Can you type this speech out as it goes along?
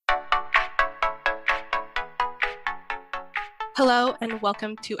Hello, and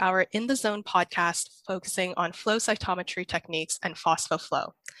welcome to our In the Zone podcast focusing on flow cytometry techniques and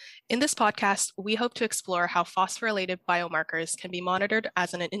phosphoflow. In this podcast, we hope to explore how phosphorylated biomarkers can be monitored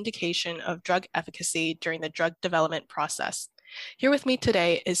as an indication of drug efficacy during the drug development process. Here with me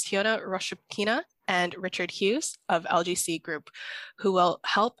today is Tiona Roshupkina and Richard Hughes of LGC Group, who will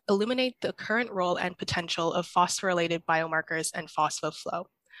help illuminate the current role and potential of phosphorylated biomarkers and phosphoflow.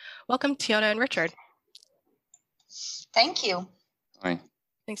 Welcome, Tiona and Richard. Thank you. Hi.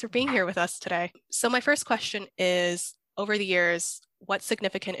 Thanks for being here with us today. So my first question is, over the years, what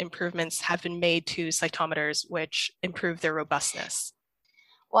significant improvements have been made to cytometers which improve their robustness?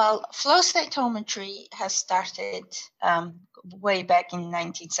 Well, flow cytometry has started way back in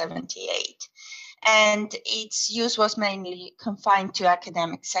 1978, and its use was mainly confined to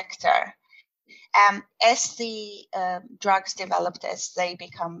academic sector. As the drugs developed, as they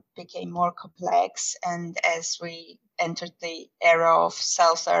became more complex, and as we entered the era of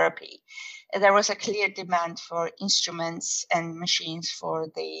cell therapy, there was a clear demand for instruments and machines for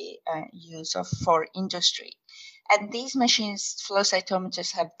the use of for industry. And these machines, flow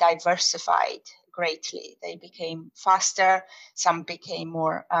cytometers, have diversified greatly. They became faster, some became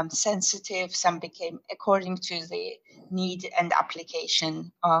more sensitive, some became according to the need and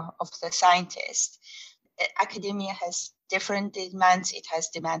application of the scientist. Academia has different demands. It has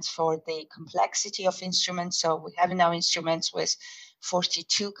demands for the complexity of instruments. So we have now instruments with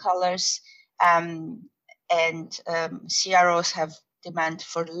 42 colors, and CROs have demand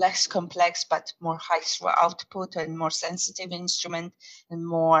for less complex but more high output and more sensitive instrument and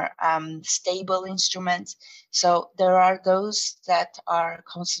more stable instruments. So there are those that are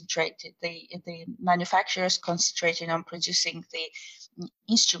concentrated, the manufacturers concentrated on producing the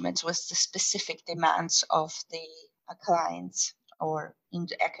instruments with the specific demands of the clients, or in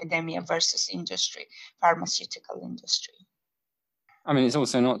the academia versus industry, pharmaceutical industry. I mean, it's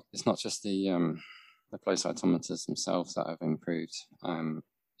not just the flow cytometers themselves that have improved.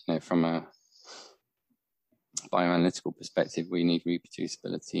 From a bioanalytical perspective, we need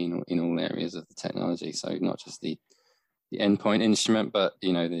reproducibility in all areas of the technology. So not just the endpoint instrument, but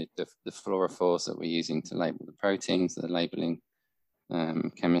the fluorophores that we're using to label the proteins, the labeling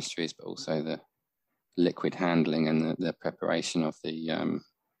chemistries, but also the liquid handling and the preparation of the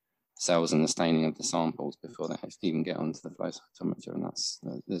cells and the staining of the samples before they actually even get onto the flow cytometer.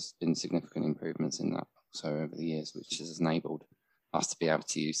 And there's been significant improvements in that also over the years, which has enabled us to be able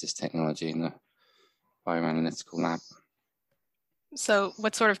to use this technology in the bioanalytical lab. So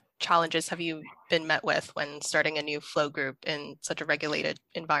what sort of challenges have you been met with when starting a new flow group in such a regulated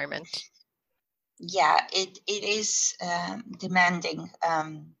environment? Yeah, it is demanding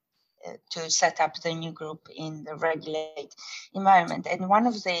to set up the new group in the regulated environment. And one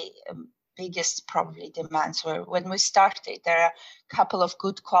of the biggest probably demands were when we started, there are a couple of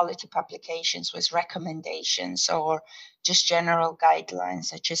good quality publications with recommendations or just general guidelines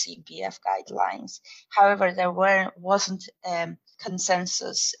such as EBF guidelines. However, there wasn't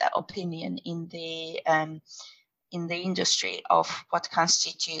consensus opinion in the industry of what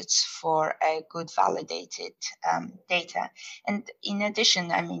constitutes for a good validated data. And in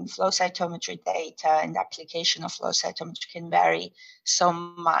addition, I mean, flow cytometry data and application of flow cytometry can vary so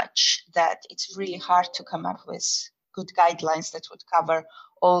much that it's really hard to come up with good guidelines that would cover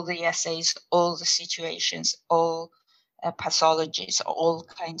all the assays, all the situations, all pathologies, all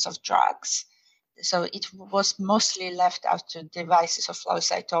kinds of drugs. So it was mostly left out to devices of flow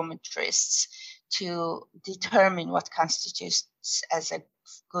cytometrists to determine what constitutes as a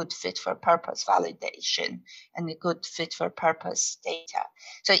good fit for purpose validation and a good fit for purpose data.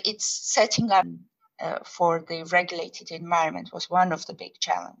 So it's setting up for the regulated environment was one of the big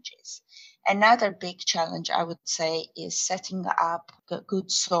challenges. Another big challenge, I would say, is setting up a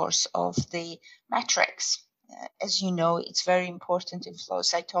good source of the metrics. As you know, it's very important in flow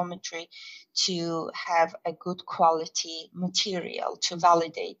cytometry to have a good quality material to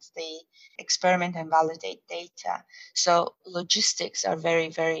validate the experiment and validate data. So logistics are very,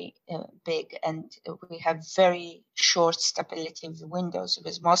 very big, and we have very short stability windows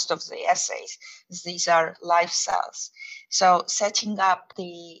with most of the assays. These are live cells. So setting up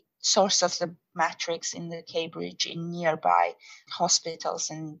the source of the matrix in the Cambridge in nearby hospitals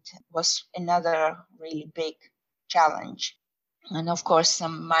and was another really big challenge. And of course,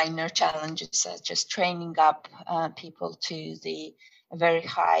 some minor challenges such as training up people to the very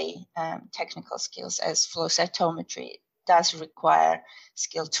high technical skills, as flow cytometry does require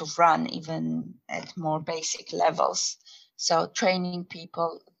skill to run even at more basic levels. So training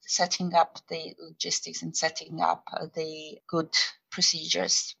people, setting up the logistics and setting up the good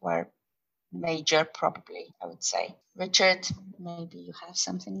procedures were major, probably, I would say. Richard, maybe you have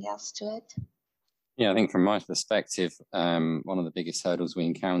something else to it? Yeah, I think from my perspective, one of the biggest hurdles we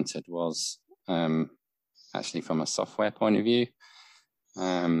encountered was actually from a software point of view.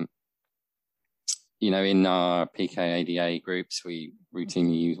 In our PKADA groups, we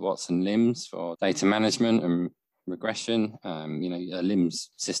routinely use Watson LIMS for data management and regression. A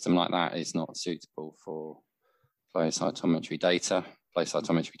LIMS system like that is not suitable for flow cytometry data. Flow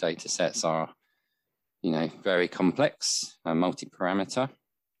cytometry data sets are, very complex, multi-parameter,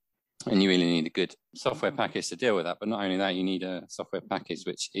 and you really need a good software package to deal with that. But not only that, you need a software package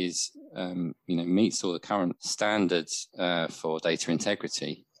which is, meets all the current standards for data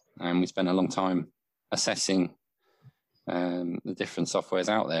integrity. And we spent a long time assessing the different softwares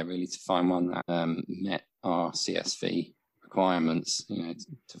out there, really, to find one that met our CSV requirements,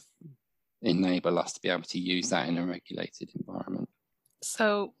 to enable us to be able to use that in a regulated environment.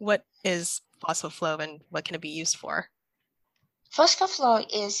 So what is PhosphoFlow and what can it be used for? PhosphoFlow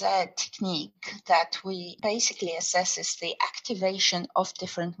is a technique that we basically assesses the activation of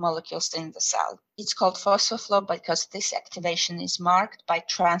different molecules in the cell. It's called PhosphoFlow because this activation is marked by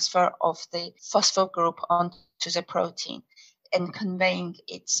transfer of the phospho group onto the protein and conveying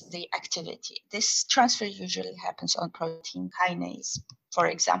the activity. This transfer usually happens on protein kinase, for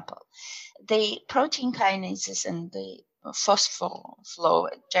example. The protein kinases and the PhosphoFlow,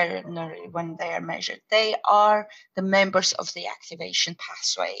 generally when they are measured, they are the members of the activation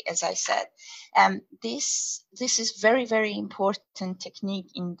pathway, as I said. This is very, very important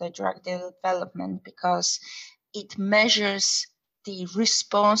technique in the drug development because it measures the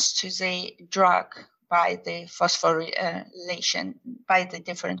response to the drug by the phosphorylation, by the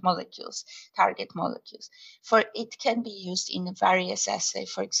different molecules, target molecules. For it can be used in various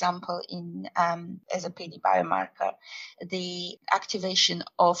assays. For example, as a PD biomarker, the activation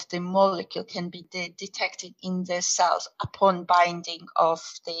of the molecule can be detected in the cells upon binding of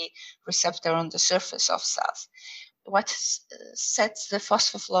the receptor on the surface of cells. What sets the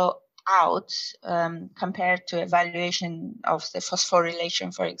PhosphoFlow out compared to evaluation of the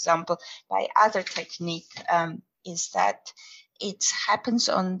phosphorylation, for example, by other technique, is that it happens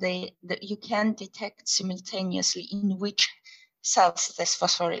on you can detect simultaneously in which cells this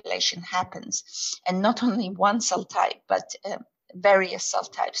phosphorylation happens, and not only one cell type, but various cell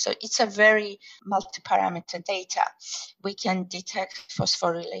types. So it's a very multi-parameter data. We can detect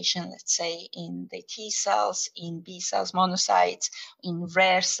phosphorylation, let's say, in the T cells, in B cells, monocytes, in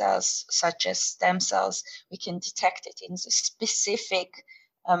rare cells such as stem cells. We can detect it in the specific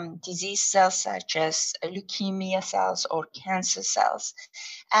disease cells such as leukemia cells or cancer cells.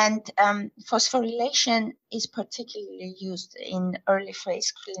 And phosphorylation is particularly used in early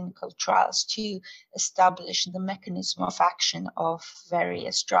phase clinical trials to establish the mechanism of action of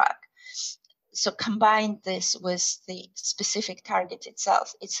various drugs. So combine this with the specific target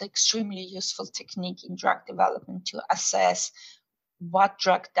itself. It's an extremely useful technique in drug development to assess what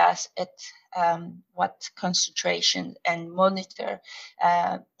drug does at what concentration, and monitor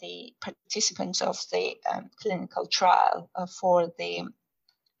the participants of the clinical trial for the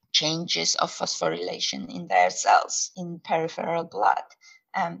changes of phosphorylation in their cells in peripheral blood.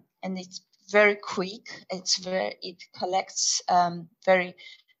 And it's very quick. It collects very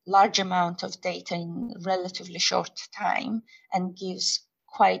large amount of data in relatively short time and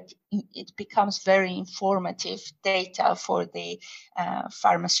it becomes very informative data for the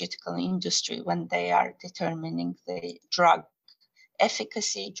pharmaceutical industry when they are determining the drug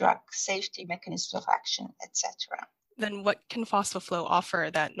efficacy, drug safety, mechanisms of action, etc. Then what can PhosphoFlow offer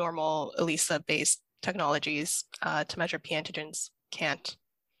that normal ELISA-based technologies to measure P antigens can't?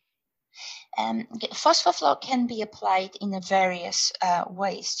 PhosphoFlow can be applied in various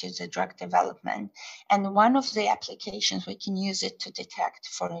ways to the drug development. And one of the applications we can use it to detect,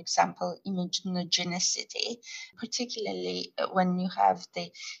 for example, immunogenicity, particularly when you have the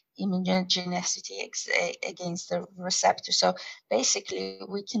immunogenicity against the receptor. So basically,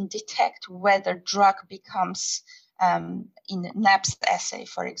 we can detect whether drug becomes in NAPS assay,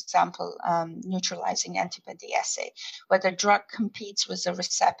 for example, neutralizing antibody assay, whether drug competes with the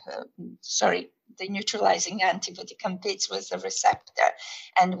receptor, the neutralizing antibody competes with the receptor,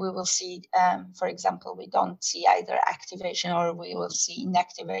 and we will see, for example, we don't see either activation or we will see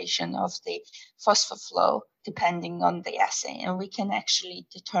inactivation of the PhosphoFlow depending on the assay, and we can actually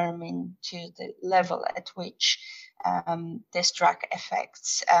determine to the level at which this drug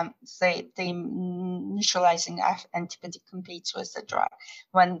affects the neutralizing antibody competes with the drug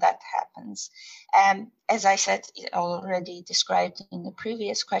when that happens. As I said, already described in the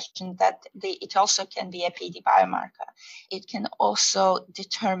previous question, that it also can be a PD biomarker. It can also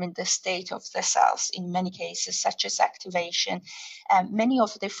determine the state of the cells in many cases, such as activation. Many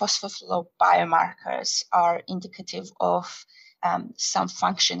of the phosphoflow biomarkers are indicative of some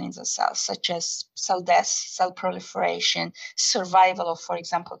function in the cells, such as cell death, cell proliferation, survival of, for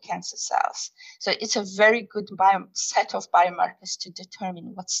example, cancer cells. So it's a very good set of biomarkers to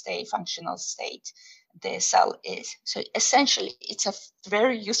determine what functional state the cell is. So essentially, it's a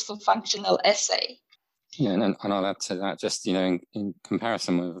very useful functional assay. Yeah, and I'll add to that, just, in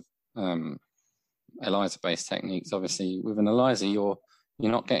comparison with ELISA-based techniques, obviously with an ELISA, you're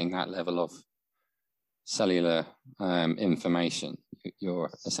not getting that level of cellular information. You're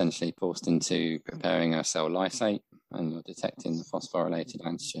essentially forced into preparing a cell lysate, and you're detecting the phosphorylated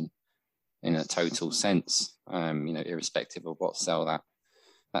antigen in a total sense, irrespective of what cell that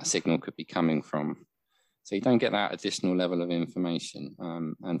signal could be coming from. So you don't get that additional level of information.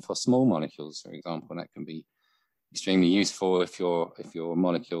 And for small molecules, for example, that can be extremely useful if your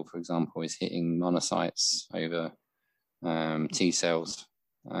molecule, for example, is hitting monocytes over T cells.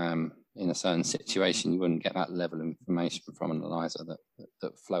 In a certain situation, you wouldn't get that level of information from an ELISA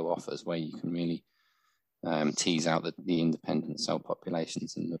that Flow offers, where you can really tease out the independent cell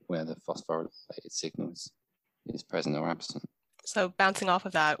populations and look where the phosphorylated signal is present or absent. So bouncing off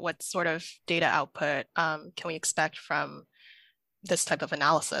of that, what sort of data output can we expect from this type of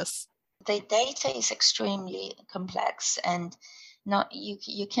analysis? The data is extremely complex, and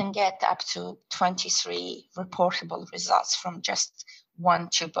you can get up to 23 reportable results from just one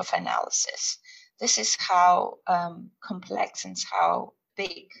tube of analysis. This is how complex and how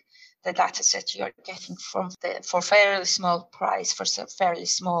big the data set you're getting for fairly small price, for a fairly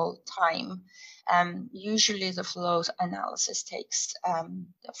small time. Usually the flow analysis takes,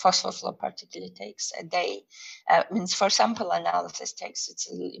 PhosphoFlow particularly takes a day. Means for sample analysis it's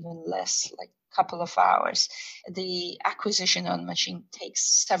even less, like a couple of hours. The acquisition on machine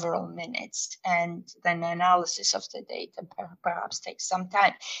takes several minutes, and then analysis of the data perhaps takes some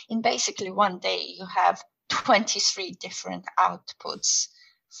time. In basically one day, you have 23 different outputs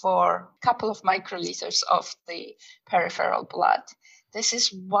for a couple of microliters of the peripheral blood. This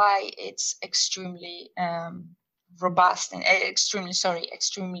is why it's extremely robust and extremely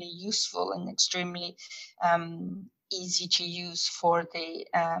useful and extremely easy to use for the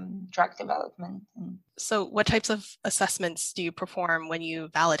drug development. So what types of assessments do you perform when you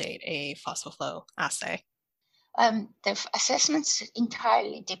validate a PhosphoFlow assay? The assessments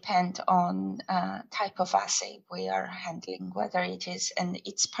entirely depend on type of assay we are handling, whether it is and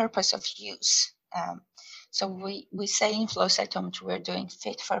its purpose of use. So we say in flow cytometry we're doing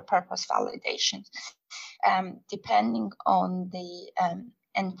fit for purpose validation. Depending on the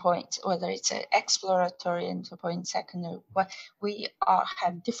endpoint, whether it's an exploratory endpoint, secondary, we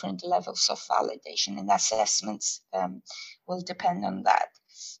have different levels of validation, and assessments will depend on that.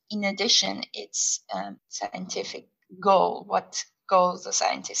 In addition, it's scientific goal, what goals the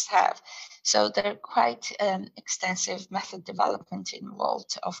scientists have. So there are quite extensive method development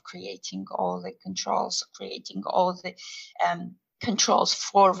involved of creating all the controls, creating all the controls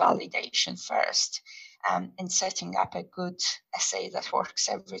for validation first, and setting up a good assay that works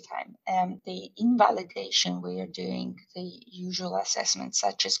every time. The invalidation, we are doing the usual assessments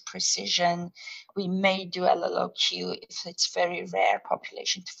such as precision. We may do LLOQ if it's very rare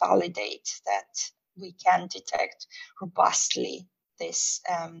population to validate that we can detect robustly this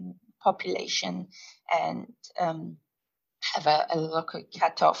population and have a local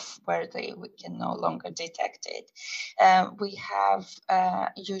cutoff where we can no longer detect it. We have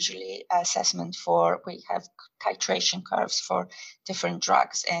usually assessment we have titration curves for different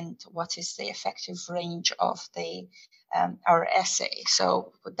drugs and what is the effective range of our assay.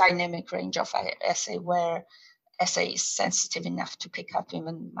 So dynamic range of our assay, where assay is sensitive enough to pick up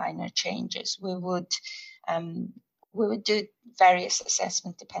even minor changes. We would do various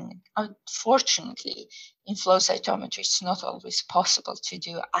assessment depending. Unfortunately, in flow cytometry, it's not always possible to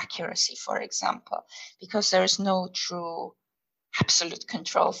do accuracy, for example, because there is no true absolute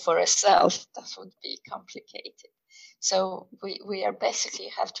control for a cell. That would be complicated. So we are basically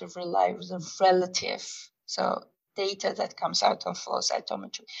have to rely on the relative, so data that comes out of flow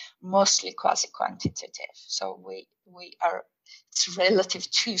cytometry, mostly quasi-quantitative. So it's relative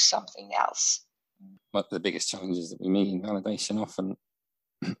to something else. One of the biggest challenges that we meet in validation, often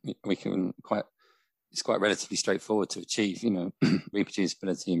it's quite relatively straightforward to achieve,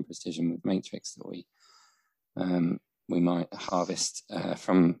 reproducibility and precision with matrix that we we might harvest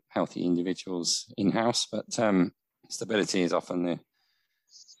from healthy individuals in-house, but stability is often the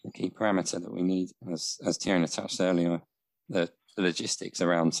key parameter that we need. As Tiona touched earlier, the logistics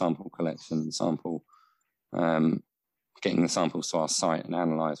around sample collection, getting the samples to our site and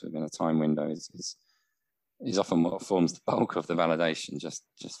analysed within a time window is often what forms the bulk of the validation. Just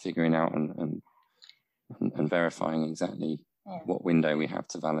figuring out and verifying exactly what window we have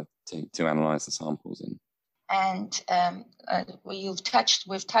to analyse the samples in. And we've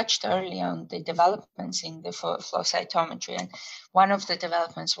touched early on the developments in the flow cytometry, and one of the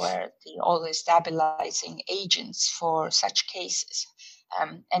developments were the always stabilizing agents for such cases.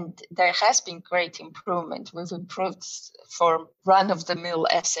 And there has been great improvement. We've improved for run-of-the-mill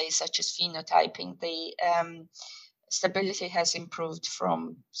assays such as phenotyping. The stability has improved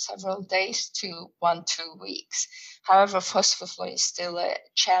from several days to 1-2 weeks. However, PhosphoFlow is still a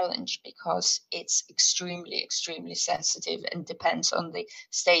challenge because it's extremely, extremely sensitive and depends on the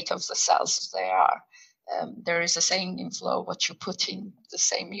state of the cells as they are. There is a saying in flow, what you put in, the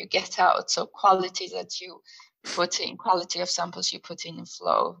same you get out. So quality of samples you put in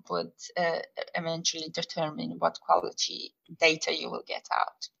flow would eventually determine what quality data you will get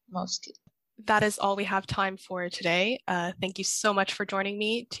out, mostly. That is all we have time for today. Thank you so much for joining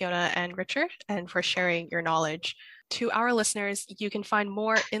me, Tiona and Richard, and for sharing your knowledge. To our listeners, you can find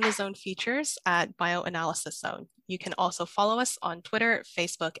more In the Zone features at Bioanalysis Zone. You can also follow us on Twitter,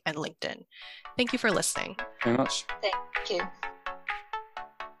 Facebook, and LinkedIn. Thank you for listening. Very much. Thank you.